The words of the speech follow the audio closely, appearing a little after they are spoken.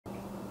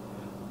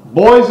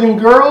Boys and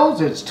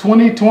girls, it's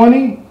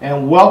 2020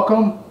 and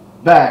welcome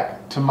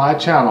back to my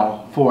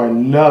channel for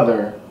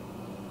another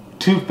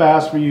Too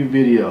Fast For You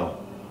video.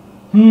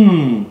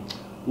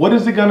 What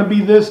is it going to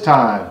be this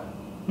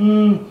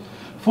time?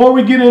 Before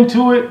we get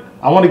into it,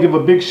 I want to give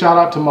a big shout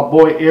out to my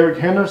boy Erik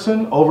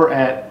Henderson over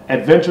at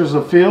Adventures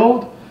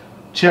Afield.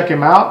 Check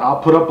him out.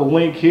 I'll put up a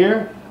link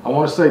here. I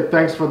want to say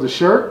thanks for the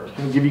shirt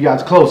and give you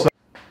guys a close up.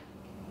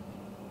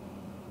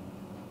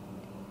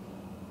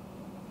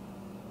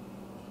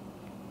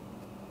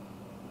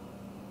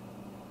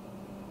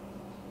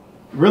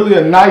 Really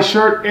a nice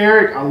shirt,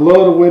 Erik. I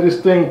love the way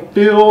this thing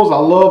feels. I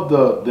love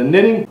the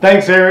knitting.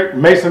 Thanks, Erik.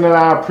 Mason and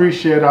I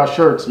appreciate our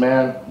shirts,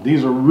 man.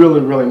 These are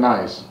really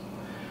nice.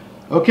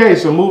 Okay,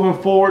 so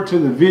moving forward to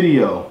the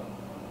video.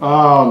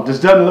 This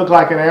doesn't look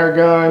like an air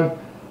gun.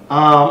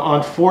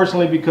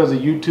 Unfortunately, because of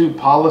YouTube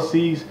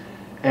policies,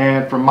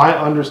 and from my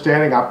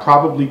understanding, I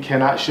probably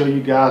cannot show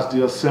you guys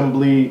the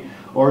assembly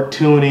or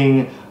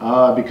tuning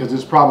because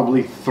it's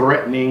probably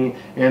threatening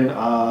in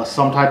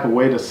some type of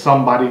way to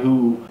somebody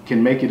who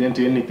can make it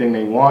into anything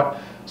they want.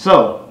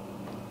 So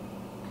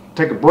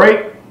take a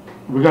break.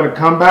 We're going to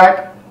come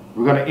back.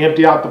 We're going to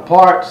empty out the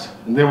parts,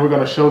 and then we're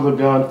going to show the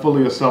gun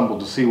fully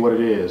assembled to see what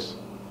it is.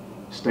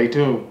 Stay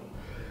tuned.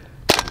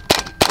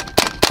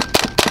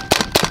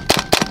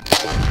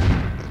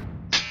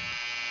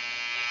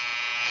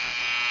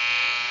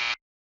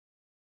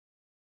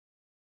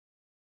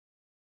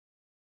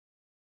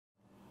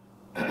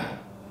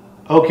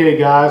 Okay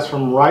guys,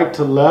 from right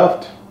to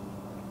left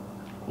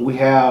we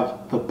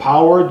have the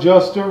power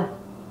adjuster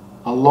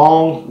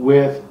along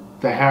with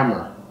the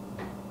hammer.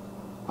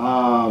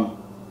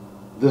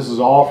 This is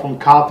all from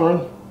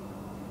Cothran.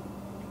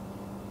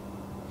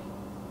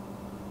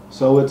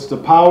 So it's the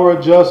power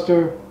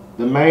adjuster,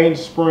 the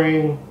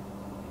mainspring,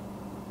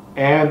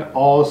 and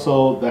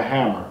also the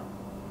hammer.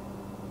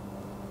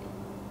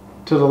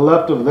 To the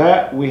left of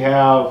that we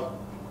have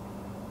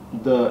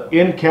the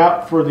end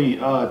cap for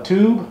the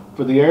tube,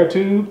 for the air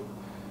tube,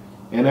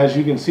 and as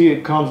you can see,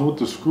 it comes with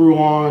the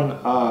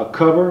screw-on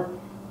cover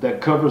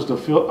that covers the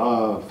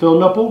fill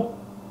nipple.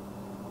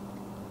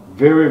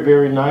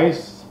 Very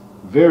nice,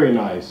 very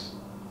nice.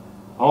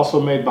 Also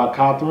made by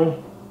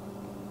Cothran.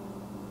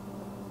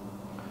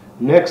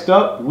 Next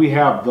up, we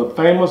have the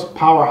famous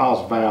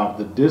powerhouse valve,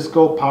 the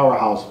disco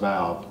powerhouse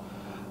valve.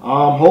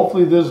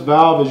 Hopefully this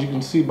valve, as you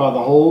can see by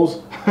the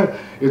holes,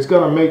 it's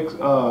going to make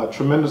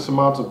tremendous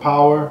amounts of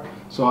power.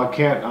 So I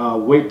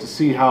can't wait to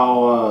see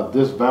how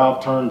this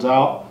valve turns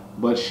out.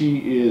 But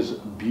she is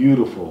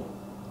beautiful.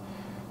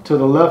 To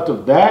the left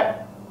of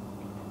that,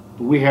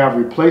 we have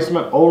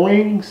replacement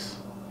O-rings.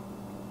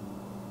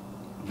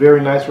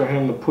 Very nice for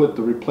him to put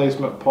the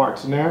replacement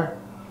parts in there.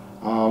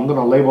 I'm going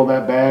to label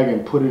that bag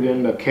and put it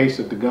in the case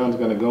that the gun's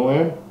going to go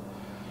in.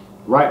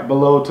 Right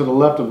below, to the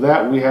left of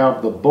that, we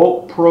have the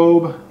bolt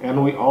probe,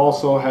 and we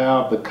also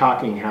have the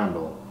cocking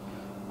handle.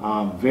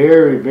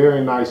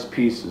 Very nice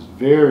pieces.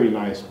 Very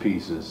nice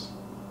pieces.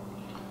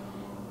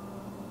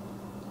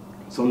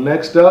 So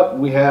next up,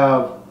 we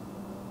have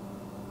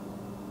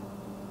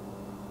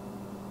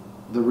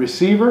the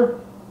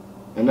receiver,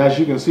 and as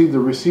you can see, the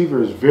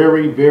receiver is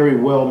very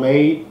well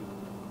made.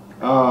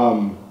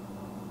 I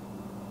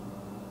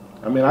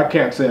mean, I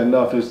can't say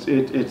enough. It's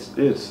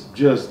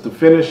just the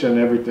finish and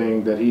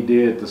everything that he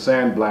did. The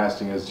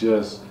sandblasting is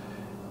just,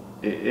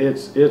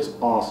 it's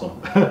awesome.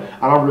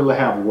 I don't really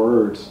have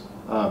words.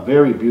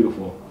 Very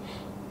beautiful.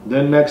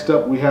 Then next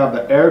up we have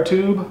the air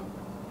tube.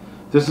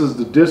 This is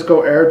the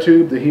disco air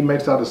tube that he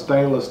makes out of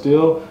stainless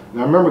steel.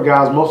 Now remember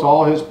guys, most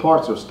all his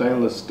parts are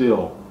stainless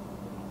steel.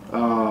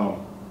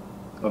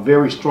 A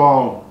very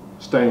strong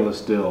stainless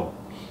steel.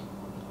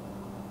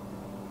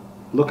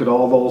 Look at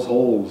all those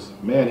holes.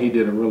 Man, he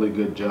did a really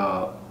good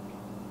job.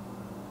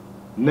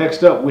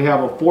 Next up we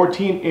have a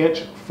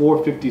 14-inch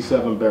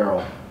 457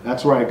 barrel.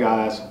 That's right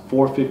guys,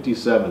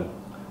 457.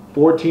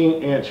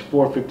 14-inch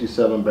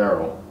 457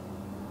 barrel.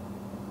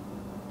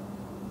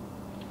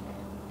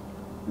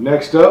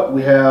 Next up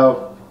we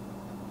have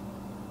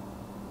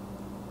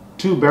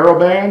two barrel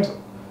bands.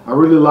 I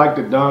really like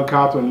that Don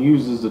Cothran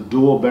uses the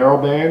dual barrel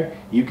band.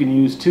 You can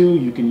use two,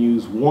 you can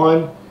use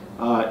one.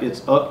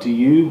 It's up to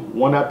you.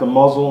 One at the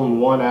muzzle and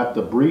one at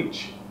the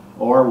breech,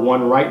 or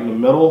one right in the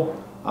middle.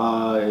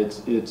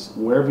 It's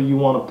wherever you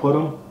want to put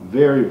them.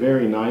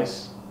 Very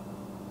nice.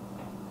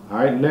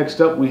 Alright,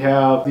 next up we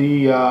have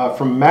the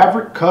from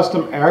Maverick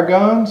Custom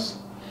Airguns.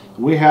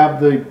 We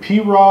have the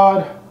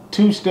P-Rod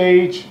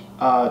 2-stage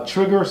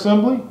trigger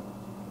assembly.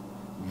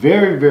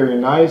 Very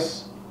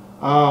nice.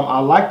 I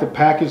like the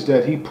package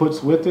that he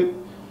puts with it.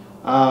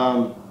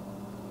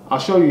 I'll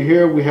show you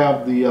here. We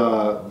have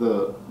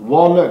the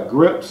walnut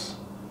grips.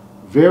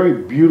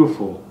 Very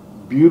beautiful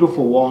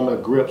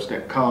walnut grips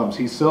that comes.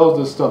 He sells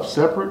this stuff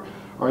separate,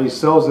 or he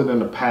sells it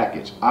in a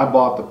package. I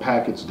bought the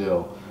package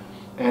deal.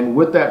 And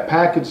with that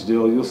package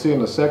deal, you'll see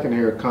in a second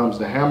here, comes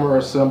the hammer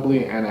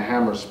assembly and a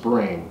hammer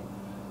spring.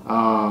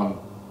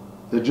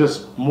 They're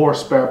just more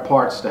spare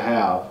parts to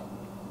have.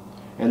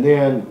 And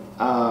then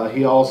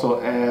he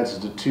also adds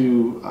the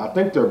two, I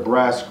think they're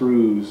brass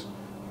screws,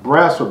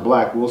 brass or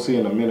black, we'll see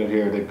in a minute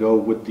here, that go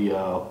with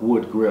the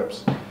wood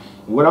grips.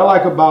 What I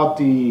like about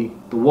the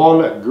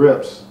walnut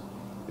grips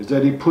is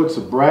that he puts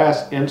a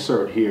brass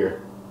insert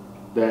here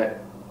that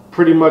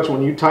pretty much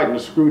when you tighten the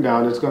screw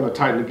down, it's going to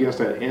tighten against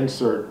that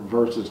insert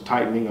versus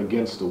tightening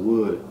against the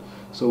wood.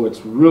 So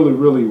it's really,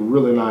 really,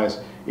 really nice.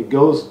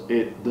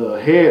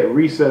 The head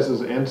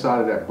recesses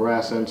inside of that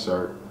brass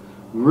insert.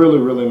 Really,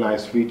 really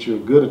nice feature.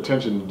 Good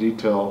attention to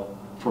detail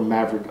from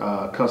Maverick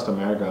custom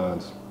air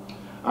guns.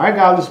 All right,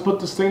 guys, let's put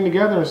this thing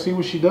together and see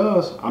what she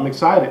does. I'm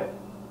excited.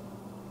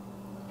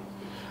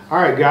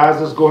 All right, guys,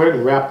 let's go ahead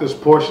and wrap this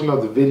portion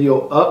of the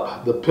video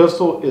up. The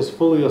pistol is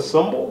fully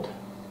assembled.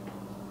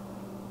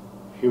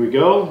 Here we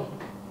go.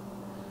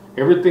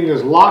 Everything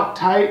is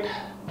Loctite.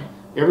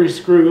 Every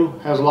screw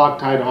has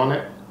Loctite on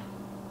it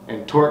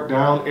and torqued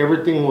down.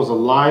 Everything was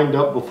aligned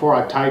up before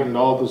I tightened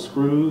all the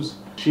screws.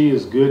 She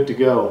is good to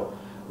go.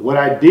 What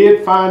I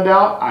did find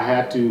out, I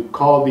had to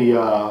call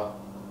the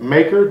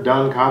maker,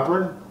 Don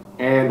Cothran,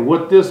 and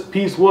what this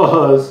piece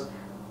was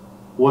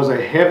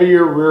a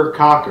heavier rear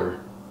cocker.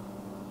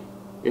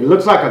 It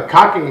looks like a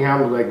cocking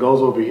handle that goes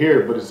over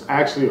here, but it's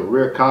actually a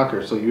rear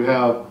cocker. So you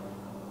have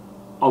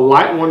a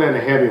light one and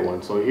a heavy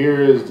one. So here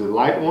is the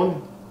light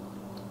one.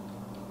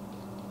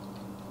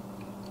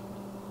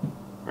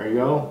 There you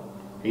go.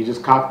 You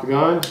just cock the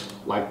gun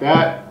like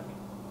that.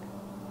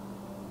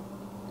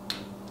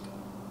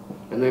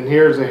 And then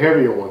here's a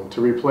heavier one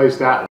to replace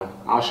that one.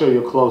 I'll show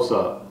you a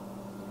close-up.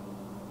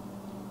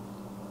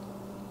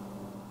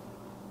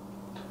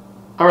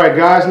 Alright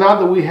guys, now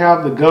that we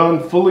have the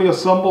gun fully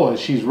assembled and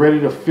she's ready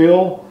to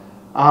fill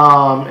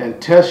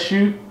and test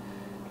shoot,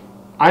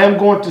 I am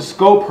going to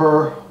scope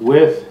her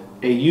with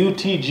a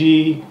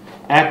UTG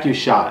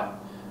AccuShot.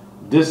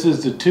 This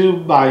is the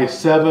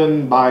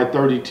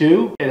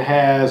 2x7x32. It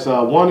has a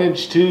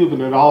 1-inch tube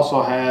and it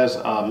also has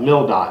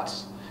mil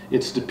dots.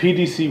 It's the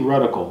PDC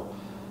reticle.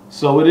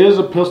 So it is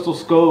a pistol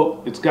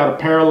scope. It's got a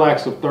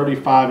parallax of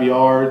 35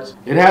 yards.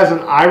 It has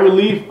an eye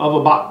relief of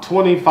about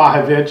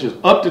 25 inches,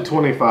 up to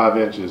 25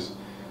 inches.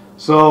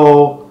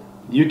 So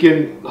you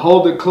can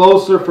hold it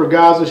closer for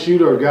guys to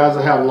shoot, or guys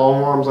that have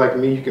long arms like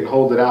me. You can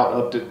hold it out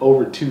up to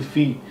over 2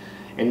 feet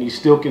and you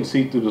still can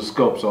see through the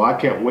scope. So I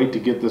can't wait to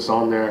get this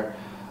on there.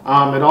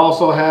 It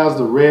also has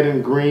the red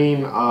and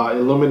green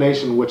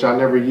illumination, which I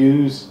never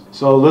use.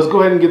 So let's go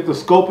ahead and get the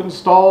scope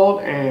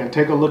installed and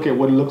take a look at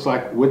what it looks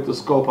like with the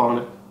scope on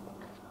it.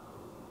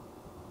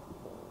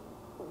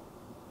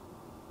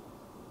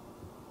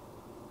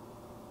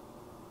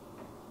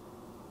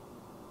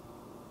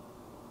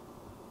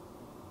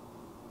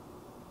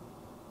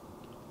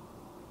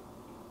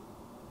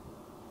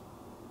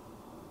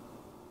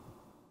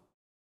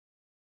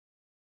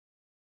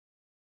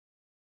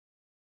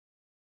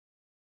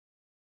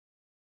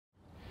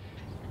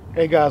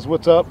 Hey guys,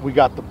 what's up? We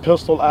got the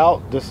pistol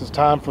out. This is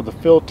time for the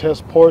field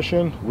test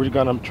portion. We're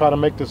gonna try to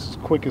make this as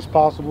quick as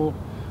possible.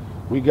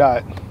 We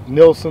got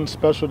Nielsen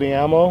specialty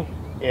ammo,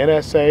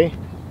 NSA.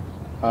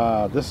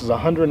 This is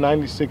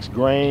 196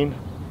 grain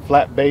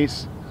flat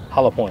base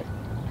hollow point,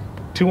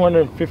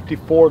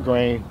 254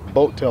 grain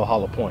boat tail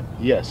hollow point.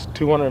 Yes,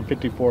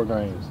 254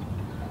 grains.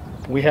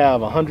 We have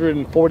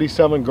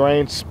 147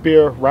 grain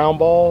spear round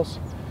balls,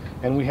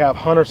 and we have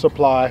Hunter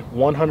Supply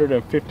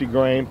 150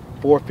 grain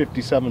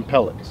 457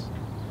 pellets.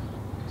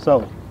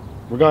 So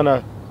we're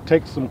gonna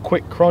take some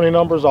quick crony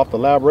numbers off the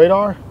lab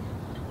radar.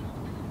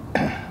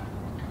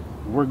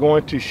 We're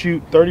going to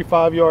shoot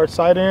 35-yard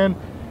sight in,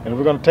 and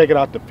we're gonna take it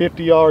out to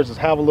 50 yards, just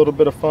have a little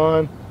bit of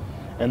fun,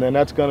 and then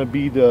that's gonna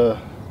be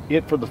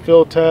it for the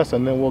field test,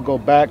 and then we'll go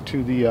back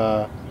to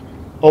the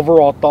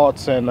overall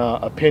thoughts and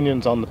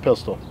opinions on the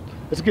pistol.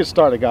 Let's get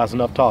started, guys.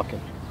 Enough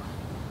talking.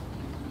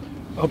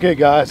 Okay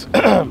guys,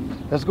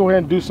 let's go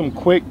ahead and do some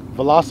quick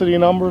velocity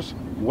numbers.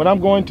 What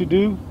I'm going to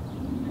do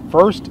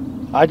first,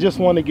 I just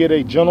want to get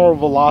a general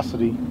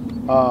velocity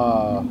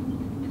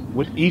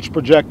with each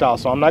projectile.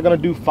 So I'm not going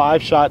to do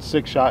 5 shots,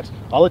 6 shots.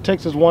 All it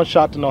takes is 1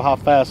 shot to know how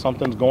fast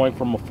something's going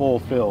from a full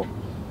fill.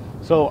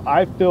 So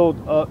I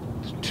filled up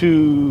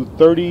to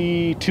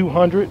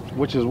 3,200,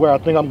 which is where I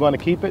think I'm going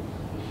to keep it.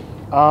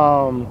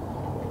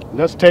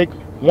 Let's take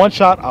 1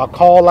 shot. I'll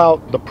call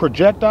out the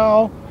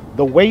projectile,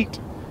 the weight,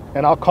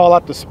 and I'll call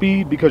out the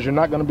speed because you're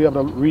not going to be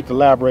able to read the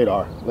lab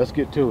radar. Let's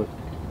get to it.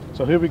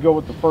 So here we go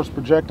with the first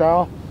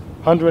projectile,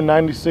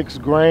 196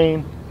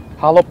 grain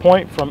hollow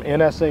point from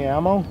NSA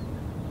ammo.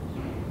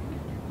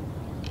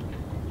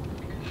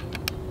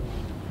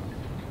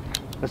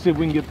 Let's see if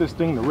we can get this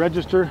thing to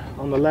register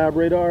on the lab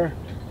radar.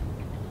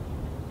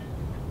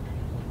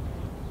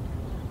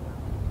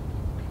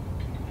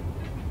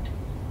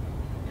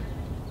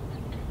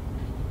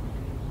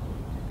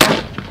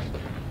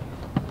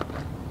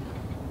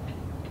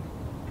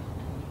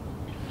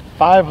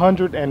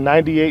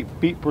 .598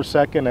 feet per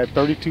second at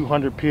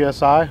 3,200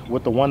 psi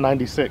with the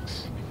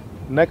 196.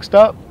 Next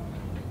up,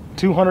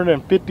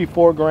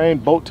 254 grain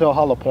boat tail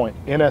hollow point,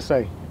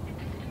 NSA.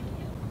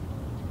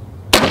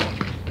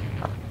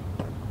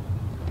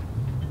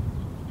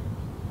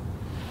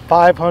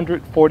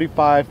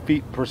 545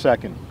 feet per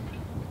second.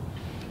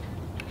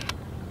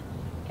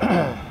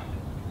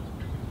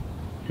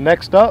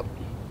 Next up,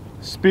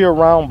 Spear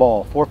round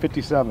ball,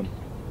 457.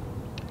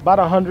 About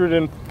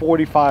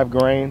 145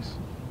 grains.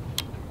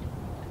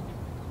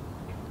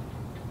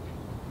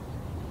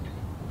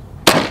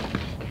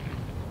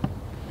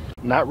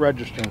 Not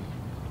registering.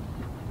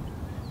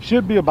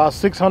 Should be about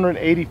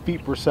 680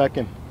 feet per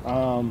second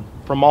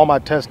from all my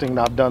testing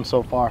that I've done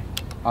so far.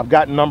 I've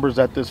gotten numbers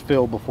at this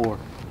field before.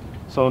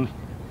 So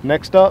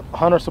next up,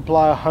 Hunter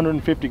Supply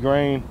 150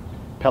 grain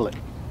pellet.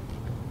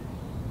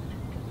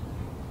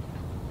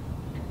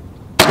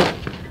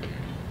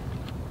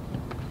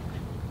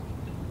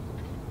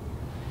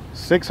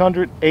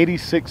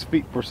 .686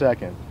 feet per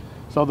second.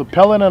 So the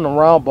pellet and the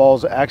round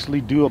balls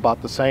actually do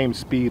about the same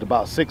speed,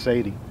 about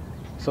 680.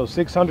 So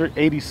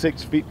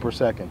 686 feet per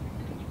second.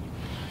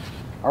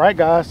 All right,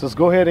 guys, let's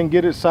go ahead and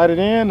get it sighted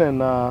in, and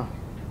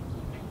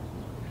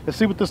let's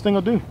see what this thing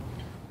will do.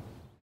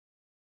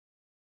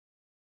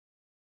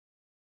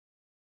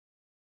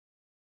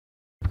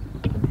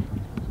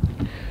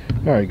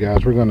 All right,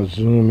 guys, we're going to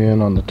zoom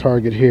in on the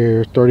target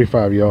here,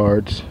 35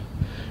 yards.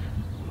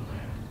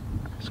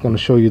 It's going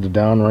to show you the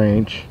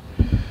downrange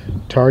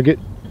target,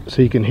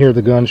 so you can hear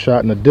the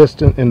gunshot in the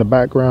distance, in the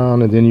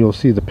background, and then you'll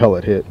see the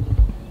pellet hit.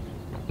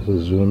 So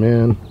zoom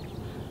in.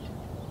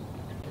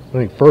 I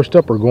think first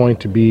up are going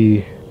to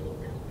be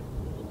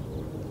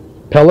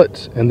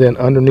pellets, and then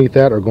underneath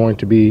that are going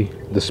to be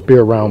the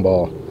Spear round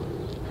ball.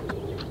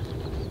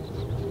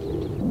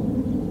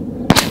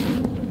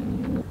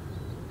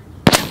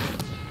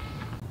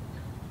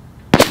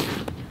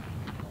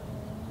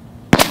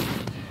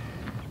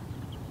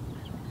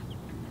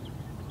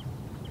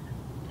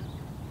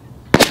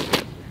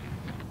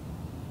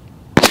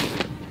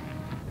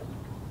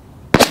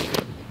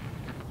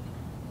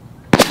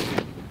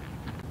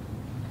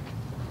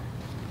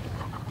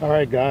 All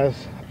right,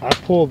 guys, I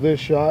pulled this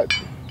shot,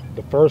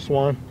 the first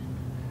one,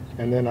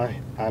 and then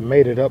I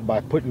made it up by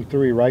putting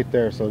 3 right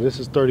there. So this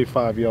is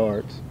 35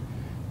 yards.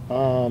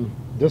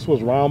 This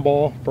was round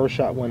ball. First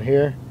shot went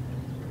here,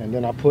 and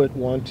then I put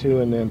 1, 2,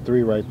 and then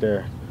 3 right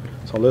there.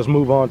 So let's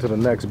move on to the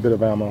next bit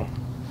of ammo.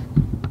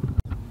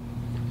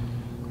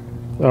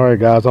 All right,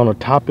 guys, on the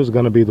top is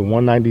going to be the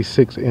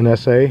 196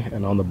 NSA,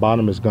 and on the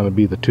bottom is going to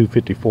be the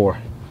 254.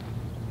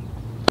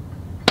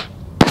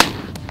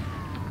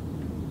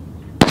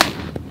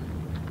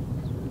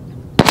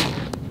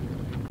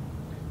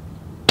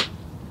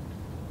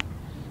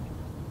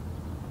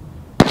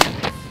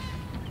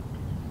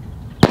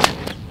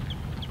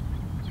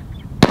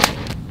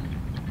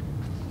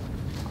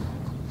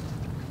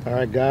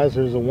 All right, guys,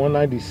 there's a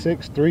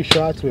 196, 3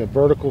 shots. We have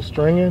vertical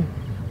stringing,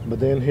 but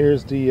then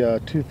here's the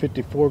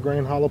 254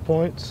 grain hollow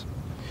points.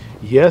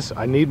 Yes,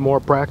 I need more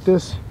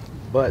practice,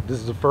 but this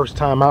is the first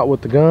time out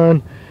with the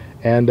gun,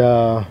 and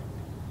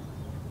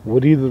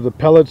with either the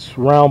pellets,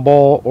 round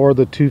ball, or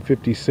the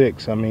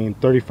 256, I mean,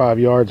 35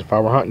 yards, if I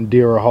were hunting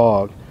deer or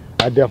hog,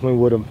 I definitely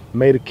would have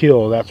made a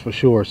kill, that's for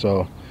sure.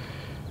 So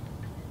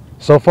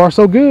far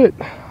so good.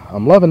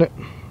 I'm loving it.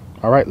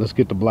 All right, let's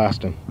get to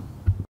blasting.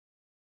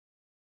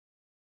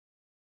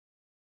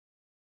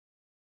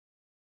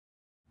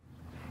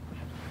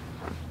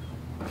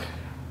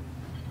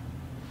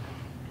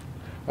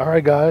 All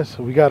right, guys,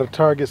 we got a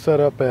target set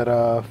up at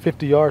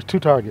 50 yards, 2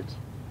 targets.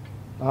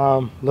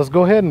 Let's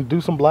go ahead and do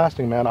some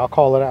blasting, man. I'll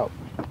call it out.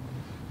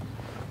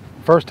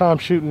 First time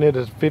shooting it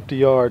is 50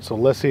 yards, so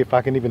let's see if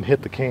I can even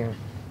hit the can.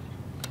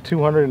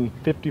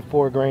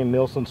 254 grain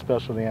Nielsen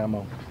specialty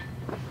ammo.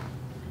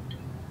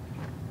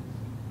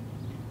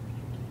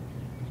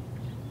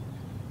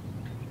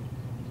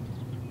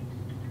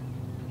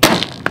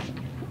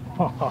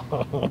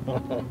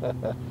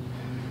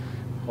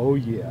 Oh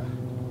yeah.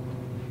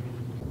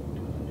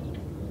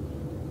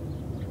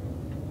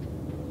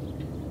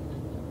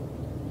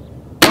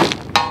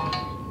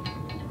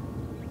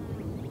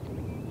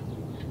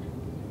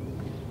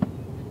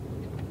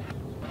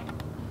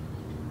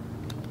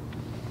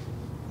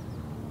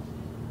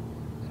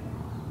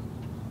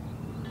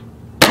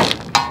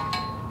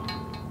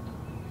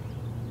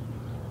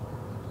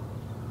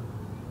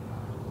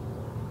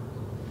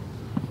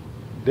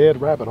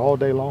 Dead rabbit all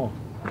day long.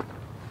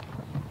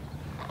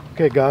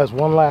 Okay, guys,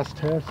 one last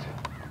test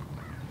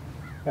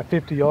at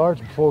 50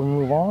 yards before we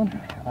move on.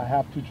 I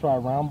have to try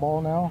round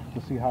ball now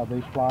to see how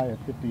they fly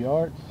at 50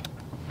 yards.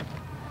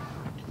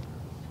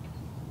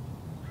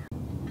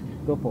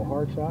 Go for a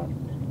hard shot.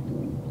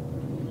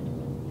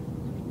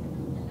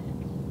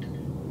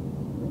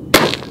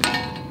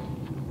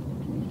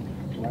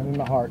 Right in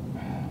the heart.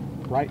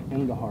 Right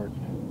in the heart.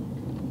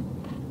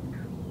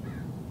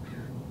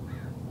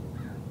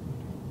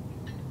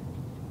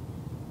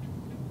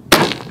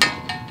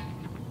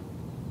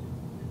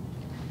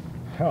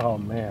 Oh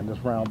man, this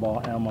round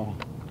ball ammo.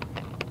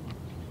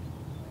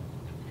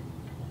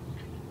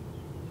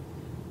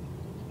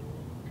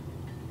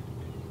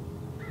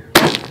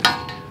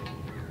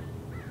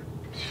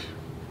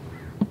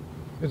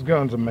 This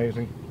gun's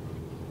amazing.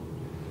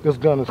 This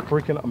gun is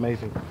freaking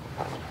amazing.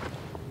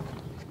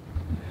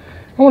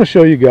 I want to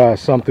show you guys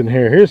something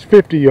here. Here's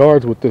 50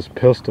 yards with this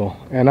pistol,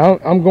 and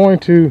I'm going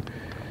to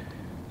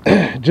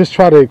just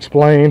try to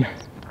explain.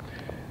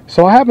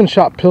 So I haven't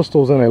shot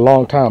pistols in a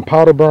long time,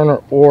 powder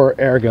burner or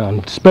air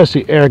gun,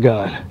 especially air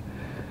gun.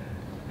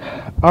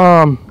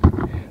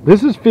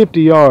 This is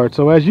 50 yards,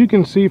 so as you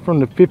can see from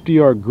the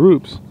 50-yard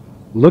groups,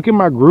 look at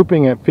my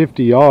grouping at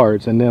 50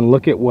 yards and then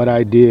look at what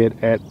I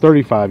did at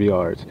 35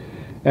 yards.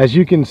 As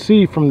you can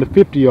see from the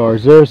 50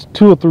 yards, there's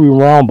 2 or 3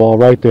 round ball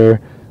right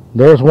there.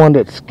 There's one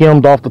that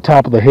skimmed off the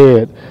top of the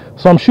head.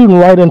 So I'm shooting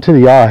right into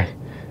the eye,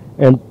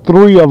 and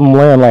 3 of them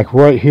land like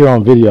right here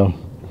on video.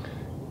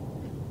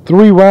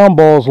 3 round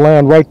balls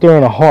land right there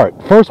in the heart.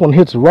 First one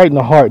hits right in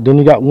the heart, then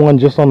you got one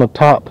just on the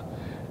top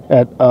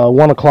at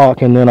 1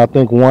 o'clock, and then I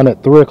think one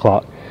at 3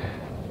 o'clock.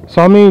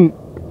 So I mean,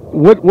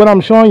 what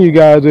I'm showing you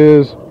guys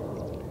is,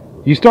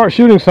 you start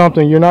shooting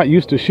something you're not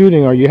used to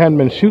shooting, or you hadn't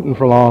been shooting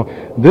for long.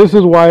 This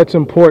is why it's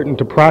important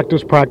to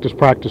practice,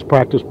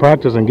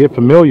 and get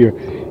familiar.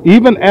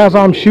 Even as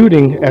I'm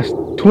shooting, as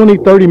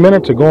 20-30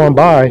 minutes are going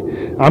by,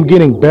 I'm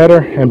getting better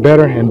and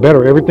better and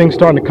better. Everything's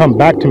starting to come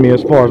back to me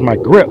as far as my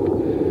grip.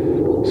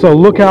 So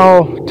look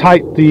how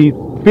tight the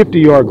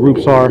 50-yard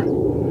groups are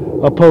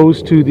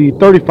opposed to the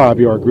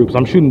 35-yard groups.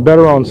 I'm shooting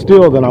better on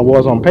steel than I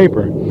was on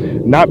paper.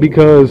 Not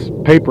because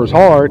paper's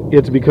hard,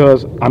 it's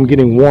because I'm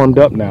getting warmed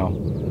up now.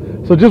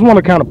 So just want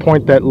to kind of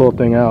point that little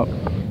thing out.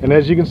 And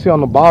as you can see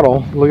on the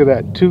bottle, look at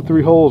that,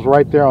 2-3 holes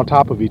right there on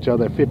top of each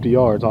other at 50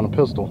 yards on a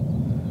pistol.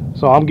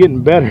 So I'm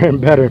getting better and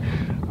better.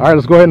 All right,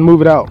 let's go ahead and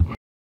move it out.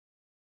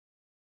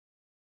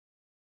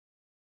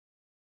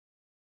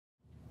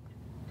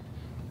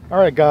 All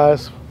right,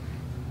 guys,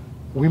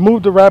 we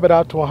moved the rabbit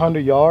out to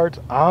 100 yards.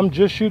 I'm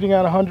just shooting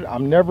at 100.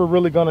 I'm never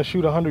really going to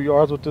shoot 100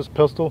 yards with this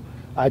pistol.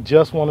 I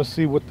just want to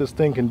see what this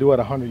thing can do at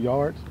 100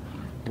 yards.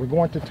 We're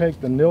going to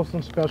take the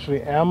Nielsen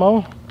Specialty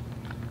Ammo.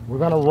 We're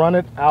going to run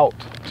it out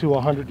to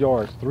 100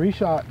 yards. 3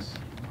 shots,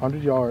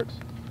 100 yards.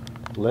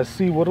 Let's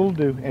see what it'll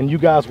do. And you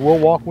guys will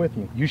walk with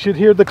me. You should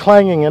hear the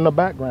clanging in the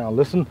background.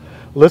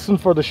 Listen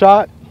for the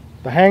shot,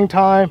 the hang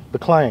time, the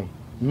clang.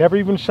 Never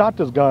even shot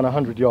this gun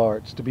 100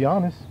 yards, to be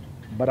honest.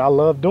 But I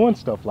love doing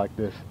stuff like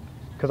this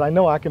because I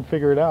know I can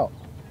figure it out.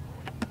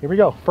 Here we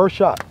go. First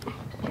shot.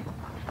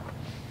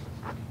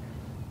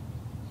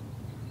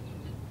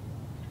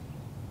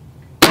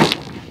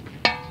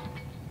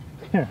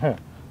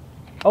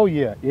 Oh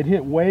yeah, it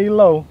hit way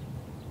low,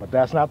 but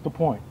that's not the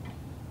point.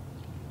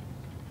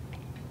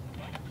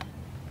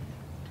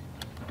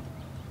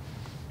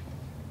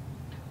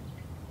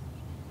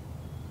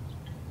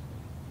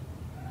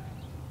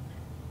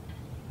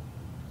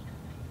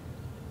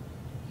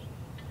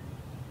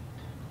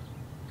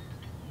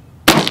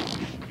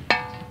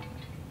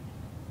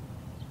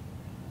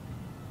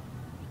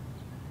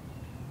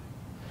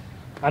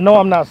 I know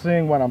I'm not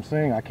seeing what I'm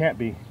seeing. I can't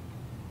be.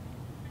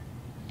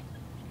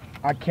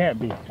 That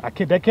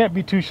can't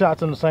be 2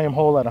 shots in the same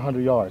hole at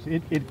 100 yards.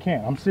 It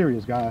can't. I'm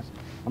serious, guys.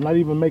 I'm not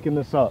even making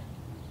this up.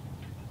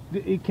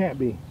 It can't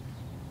be.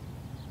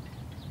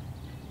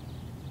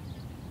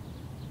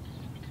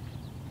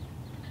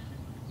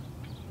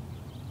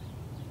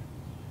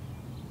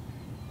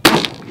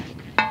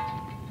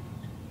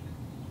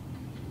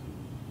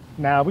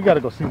 Nah, we gotta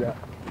go see that.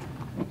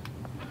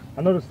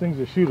 I know this thing's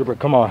a shooter, but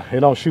come on, it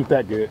don't shoot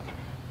that good.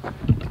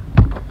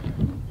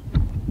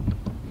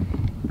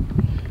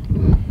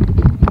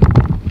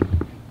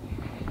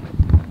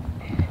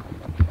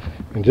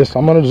 And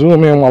I'm gonna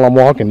zoom in while I'm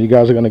walking. You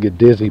guys are gonna get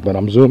dizzy, but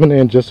I'm zooming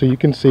in just so you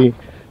can see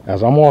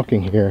as I'm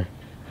walking here.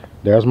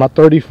 There's my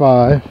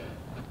 35.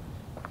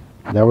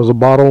 There was a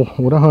bottle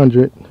with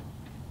 100.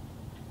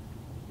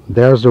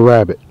 There's the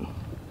rabbit.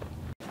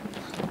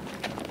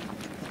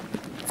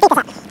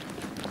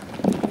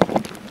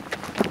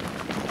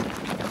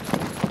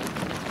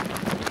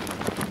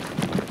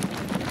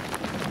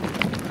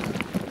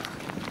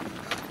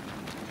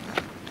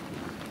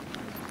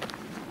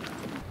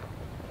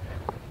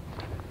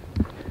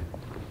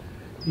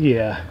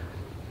 Yeah,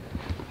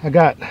 I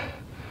got,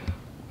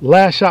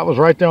 last shot was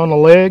right there on the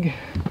leg.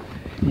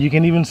 You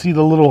can even see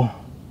the little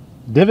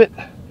divot.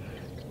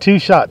 2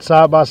 shots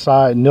side by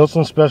side,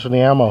 Nielsen Specialty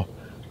Ammo,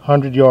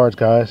 100 yards,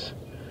 guys,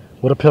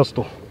 with a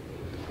pistol.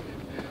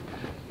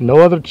 No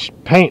other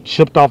paint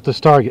shipped off this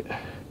target.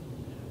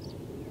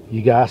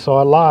 You guys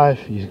saw it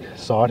live, you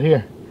saw it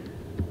here.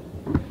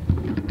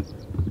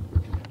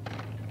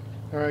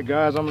 All right,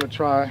 guys, I'm gonna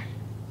try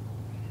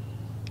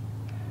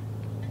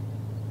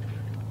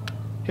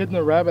hitting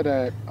the rabbit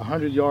at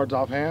 100 yards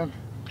offhand.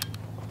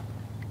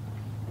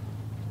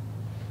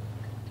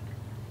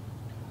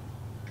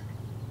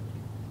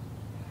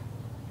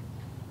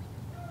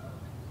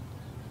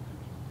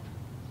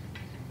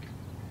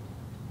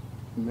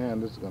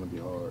 Man, this is gonna be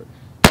hard.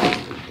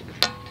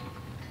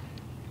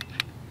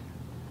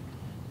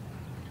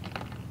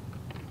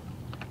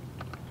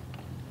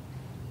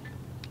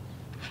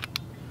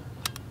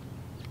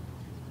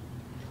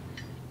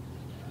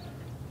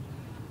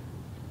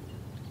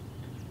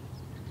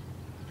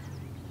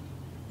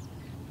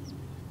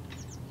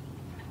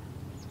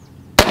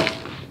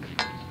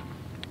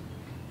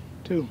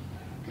 too.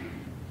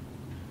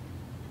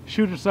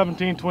 Shooter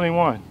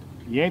 1721.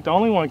 You ain't the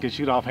only one can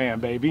shoot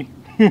offhand, baby.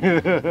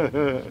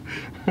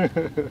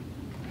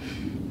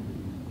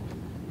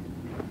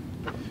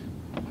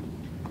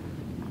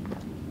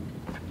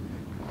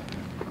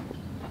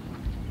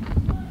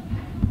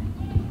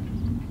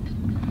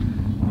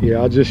 Yeah,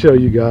 I'll just show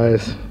you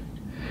guys.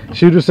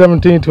 Shooter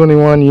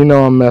 1721, you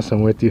know I'm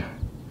messing with you.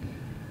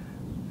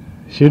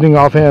 Shooting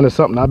offhand is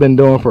something I've been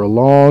doing for a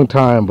long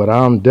time, but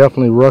I'm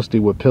definitely rusty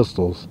with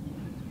pistols.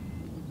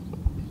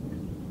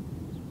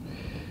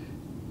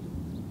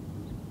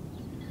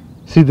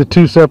 See the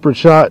two separate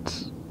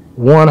shots?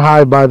 One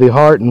high by the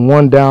heart and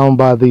one down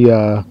by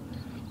the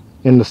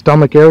in the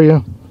stomach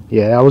area.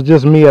 Yeah, that was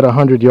just me at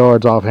 100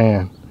 yards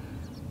offhand.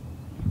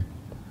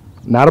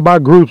 Not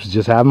about groups,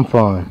 just having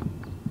fun.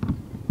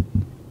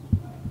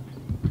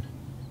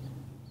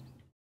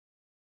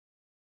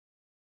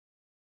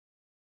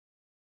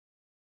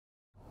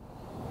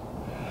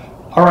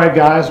 All right,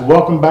 guys,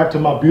 welcome back to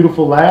my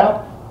beautiful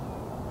lab.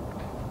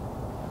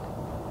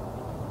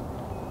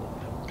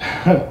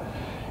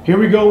 Here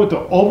we go with the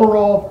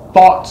overall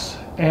thoughts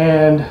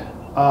and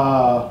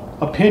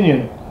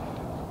opinion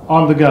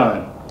on the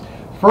gun.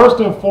 First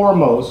and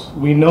foremost,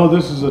 we know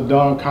this is a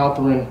Don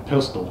Cothran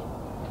pistol.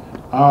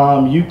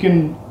 You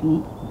can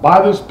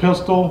buy this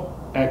pistol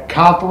at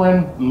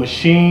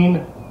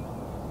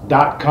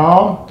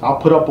cothranmachine.com. I'll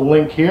put up a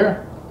link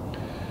here.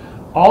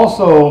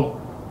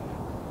 Also,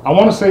 I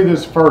want to say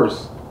this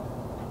first.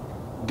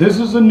 This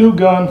is a new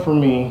gun for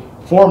me,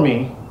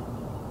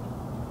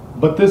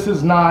 but this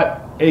is not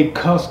a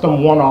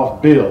custom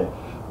one-off build.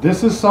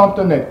 This is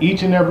something that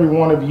each and every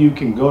one of you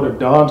can go to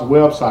Don's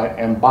website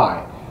and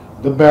buy.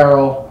 The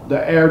barrel,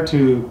 the air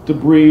tube, the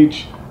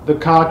breech, the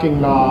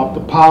cocking knob,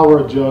 the power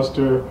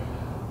adjuster,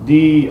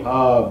 the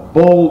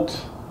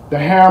bolt, the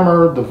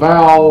hammer, the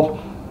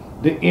valve,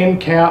 the end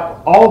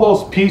cap. All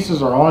those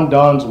pieces are on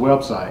Don's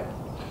website.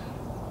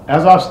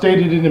 As I've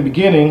stated in the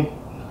beginning,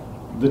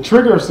 the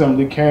trigger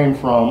assembly came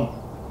from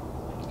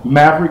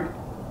Maverick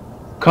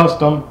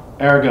custom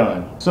air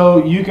gun.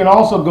 So you can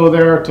also go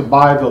there to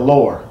buy the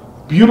lower.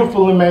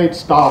 Beautifully made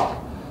stock,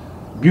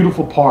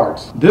 beautiful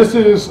parts. This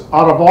is,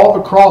 out of all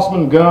the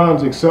Crosman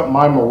guns except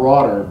my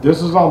Marauder,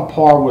 this is on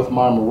par with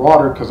my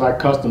Marauder because I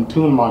custom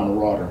tuned my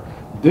Marauder.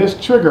 This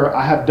trigger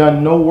I have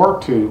done no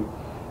work to,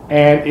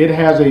 and it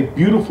has a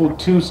beautiful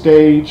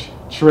two-stage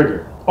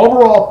trigger.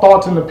 Overall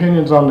thoughts and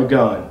opinions on the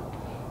gun.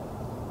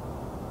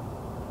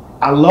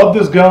 I love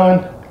this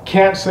gun.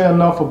 Can't say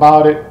enough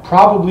about it.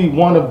 Probably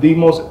one of the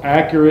most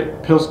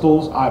accurate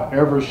pistols I've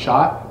ever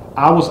shot.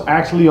 I was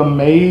actually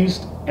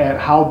amazed at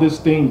how this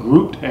thing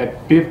grouped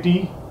at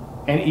 50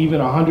 and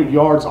even 100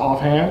 yards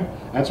offhand.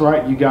 That's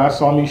right, you guys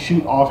saw me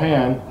shoot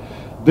offhand.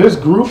 This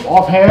group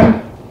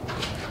offhand,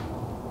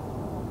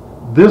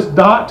 this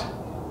dot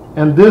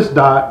and this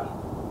dot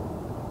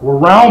were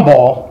round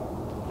ball,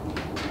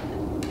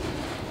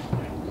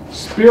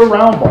 spear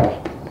round ball.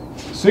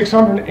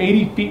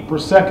 680 feet per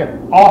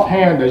second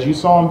offhand, as you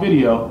saw in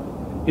video.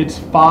 It's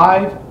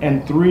 5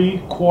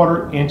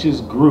 3/4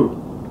 inches group.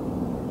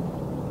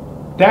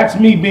 That's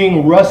me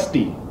being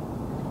rusty.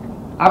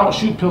 I don't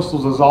shoot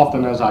pistols as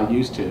often as I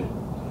used to,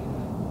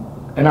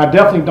 and I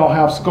definitely don't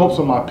have scopes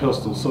on my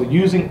pistols, so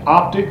using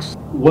optics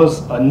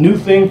was a new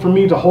thing for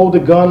me to hold a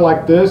gun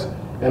like this,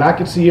 and I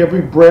could see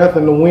every breath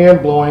and the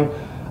wind blowing.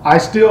 I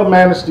still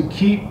managed to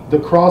keep the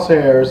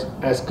crosshairs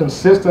as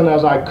consistent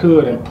as I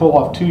could and pull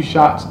off two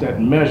shots that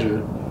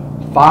measured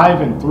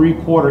 5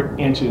 3/4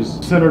 inches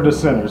center to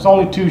center. It's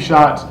only two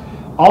shots.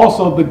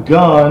 Also, the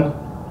gun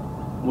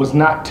was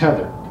not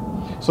tethered.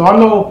 So I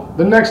know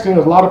the next thing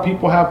is a lot of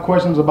people have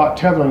questions about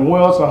tethering.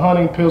 Well, it's a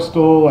hunting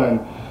pistol and,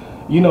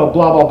 you know,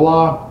 blah, blah,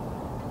 blah.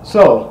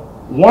 So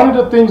one of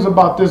the things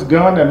about this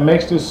gun that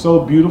makes this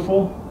so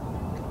beautiful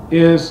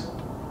is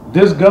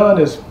this gun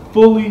is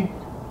fully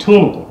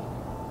tunable.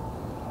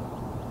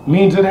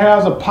 Means it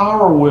has a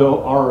power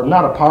wheel, or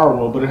not a power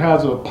wheel, but it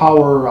has a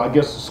power, I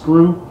guess,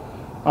 screw.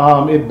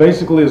 It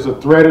basically is a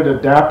threaded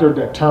adapter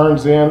that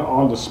turns in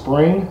on the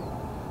spring.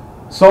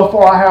 So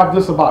far I have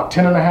this about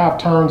 10.5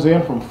 turns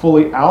in from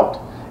fully out,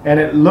 and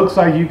it looks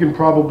like you can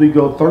probably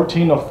go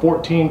 13 or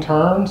 14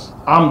 turns.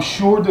 I'm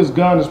sure this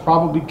gun is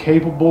probably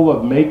capable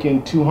of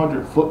making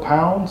 200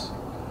 foot-pounds,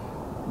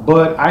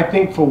 but I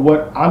think for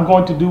what I'm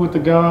going to do with the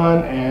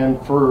gun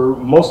and for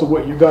most of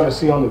what you're going to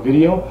see on the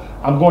video,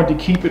 I'm going to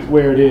keep it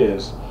where it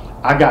is.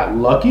 I got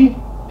lucky.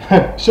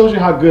 Shows you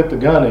how good the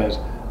gun is.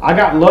 I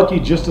got lucky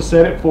just to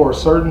set it for a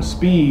certain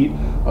speed,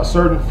 a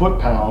certain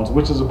foot-pounds,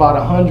 which is about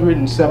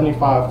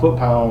 175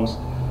 foot-pounds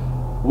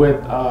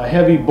with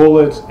heavy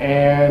bullets,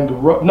 and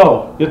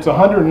no, it's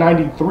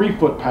 193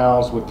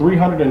 foot-pounds with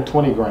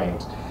 320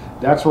 grains.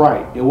 That's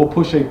right, it will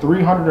push a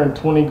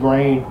 320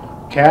 grain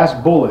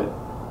cast bullet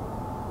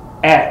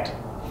at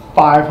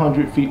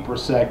 500 feet per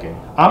second.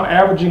 I'm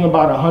averaging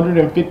about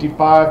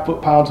 155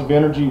 foot-pounds of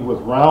energy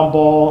with round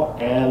ball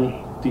and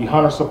the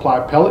Hunter Supply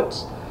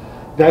pellets.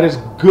 That is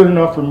good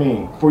enough for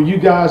me. For you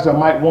guys that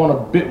might want a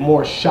bit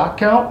more shot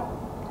count,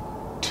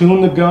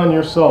 tune the gun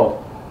yourself.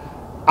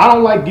 I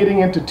don't like getting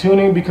into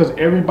tuning because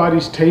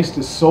everybody's taste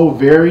is so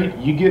varied.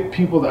 You get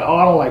people that, oh,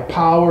 I don't like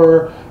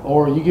power,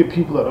 or you get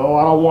people that, oh,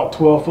 I don't want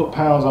 12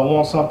 foot-pounds, I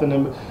want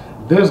something.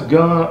 This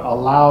gun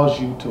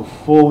allows you to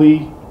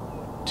fully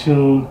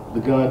tune the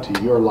gun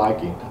to your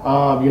liking.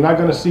 You're not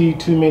going to see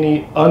too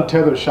many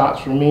untethered shots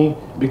from me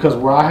because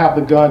where I have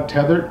the gun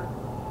tethered,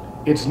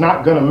 it's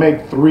not going to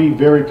make 3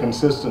 very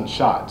consistent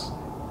shots.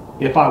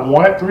 If I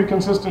wanted 3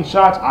 consistent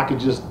shots, I could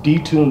just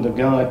detune the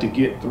gun to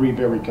get 3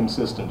 very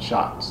consistent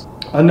shots.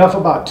 Enough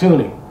about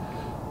tuning.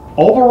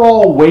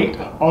 Overall weight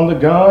on the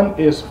gun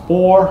is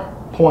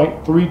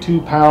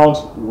 4.32 pounds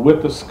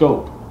with the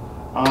scope.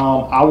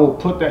 I will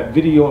put that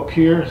video up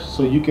here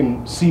so you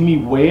can see me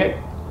weigh it.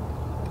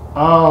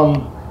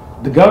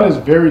 The gun is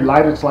very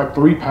light. It's like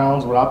 3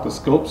 pounds without the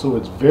scope, so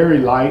it's very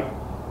light.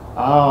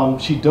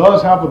 She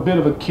does have a bit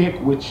of a kick,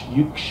 which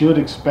you should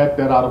expect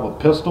that out of a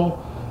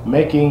pistol,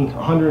 making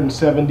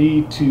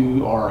 170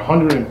 to or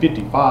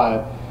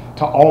 155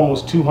 to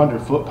almost 200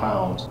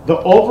 foot-pounds. The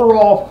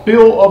overall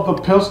feel of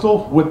the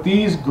pistol with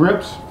these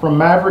grips from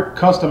Maverick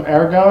Custom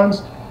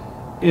Airguns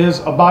is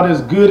about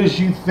as good as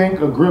you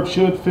think a grip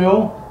should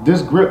feel.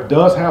 This grip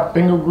does have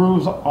finger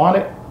grooves on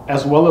it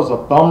as well as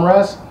a thumb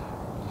rest.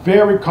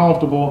 Very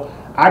comfortable.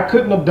 I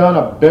couldn't have done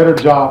a better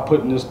job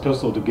putting this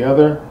pistol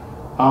together.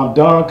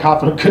 Don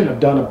Cothran couldn't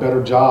have done a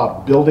better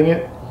job building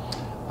it.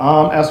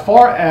 As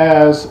far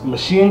as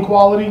machine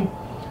quality,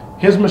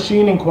 his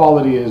machining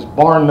quality is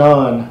bar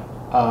none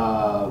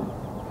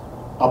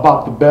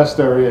about the best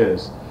there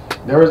is.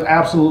 There is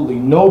absolutely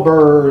no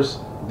burrs.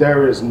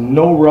 There is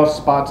no rough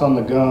spots on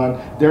the gun.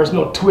 There's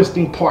no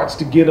twisting parts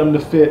to get them to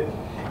fit.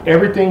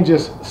 Everything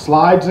just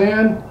slides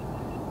in.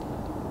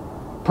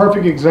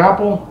 Perfect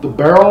example, the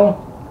barrel,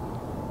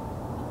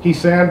 he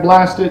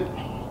sandblasted.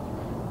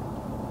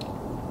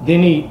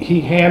 Then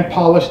he hand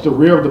polished the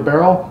rear of the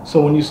barrel,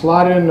 so when you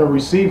slide it in the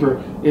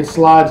receiver, it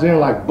slides in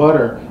like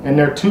butter, and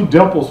there are 2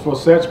 dimples for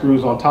set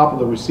screws on top of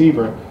the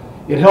receiver.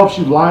 It helps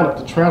you line up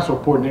the transfer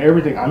port and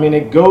everything. I mean,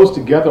 it goes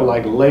together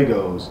like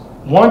Legos.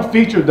 One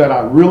feature that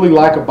I really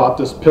like about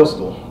this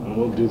pistol, and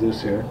we'll do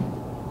this here,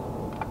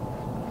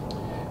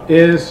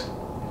 is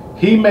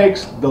he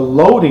makes the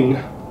loading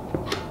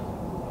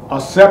a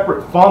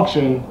separate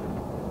function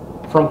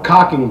from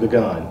cocking the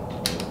gun.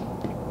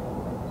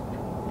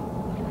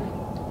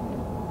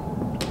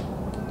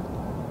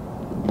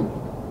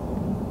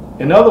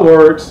 In other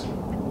words,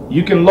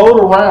 you can load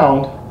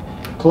around,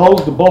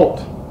 close the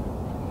bolt,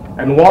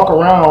 and walk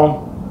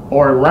around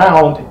or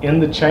around in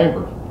the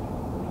chamber.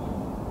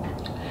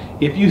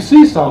 If you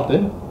see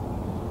something,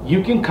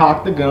 you can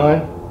cock the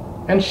gun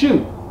and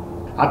shoot.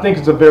 I think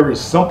it's a very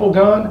simple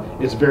gun.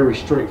 It's very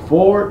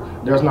straightforward.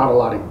 There's not a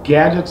lot of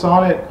gadgets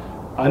on it.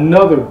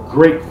 Another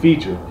great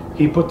feature,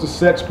 he put the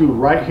set screw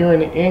right here in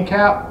the end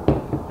cap.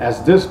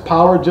 As this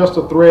power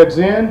adjuster threads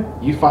in,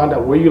 you find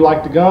out where you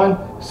like the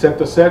gun, set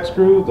the set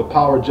screw, the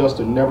power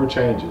adjuster never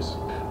changes.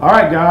 All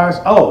right, guys.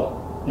 Oh,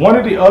 one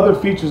of the other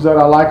features that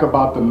I like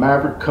about the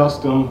Maverick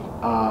Custom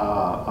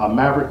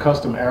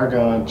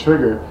Airgun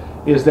trigger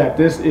is that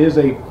this is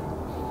a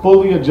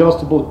fully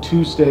adjustable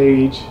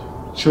 2-stage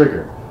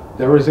trigger.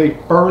 There is a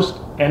first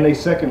and a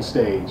second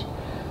stage.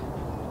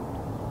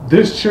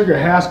 This trigger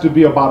has to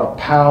be about 1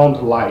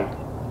 pound light.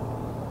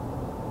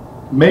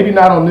 Maybe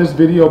not on this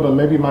video, but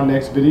maybe my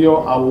next video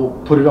I will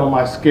put it on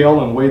my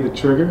scale and weigh the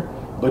trigger.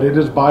 But it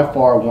is by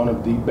far one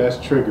of the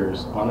best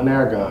triggers on an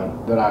air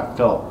gun that I've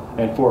felt.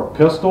 And for a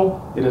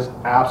pistol, it is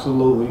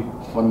absolutely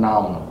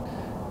phenomenal.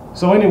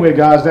 So anyway,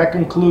 guys, that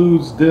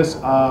concludes this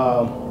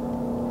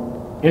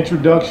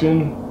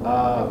introduction,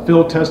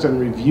 field test and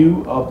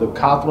review of the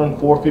Cothran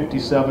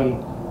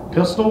 457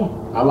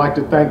 pistol. I'd like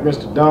to thank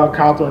Mr. Don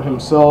Cothran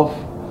himself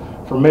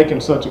for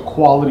making such a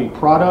quality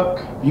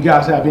product. You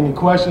guys have any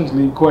questions,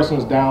 leave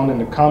questions down in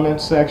the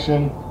comments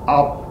section.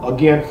 I'll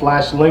again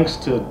flash links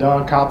to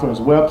Don Cothran's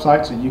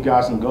website so you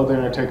guys can go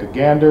there and take a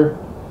gander.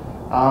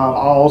 I'll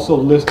also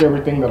list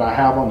everything that I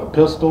have on the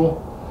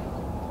pistol.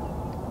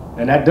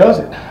 And that does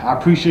it. I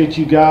appreciate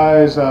you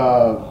guys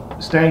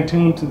staying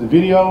tuned to the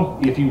video.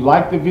 If you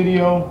like the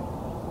video,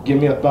 give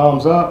me a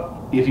thumbs up.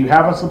 If you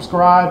haven't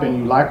subscribed and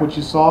you like what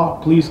you saw,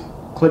 please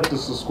click the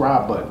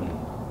subscribe button.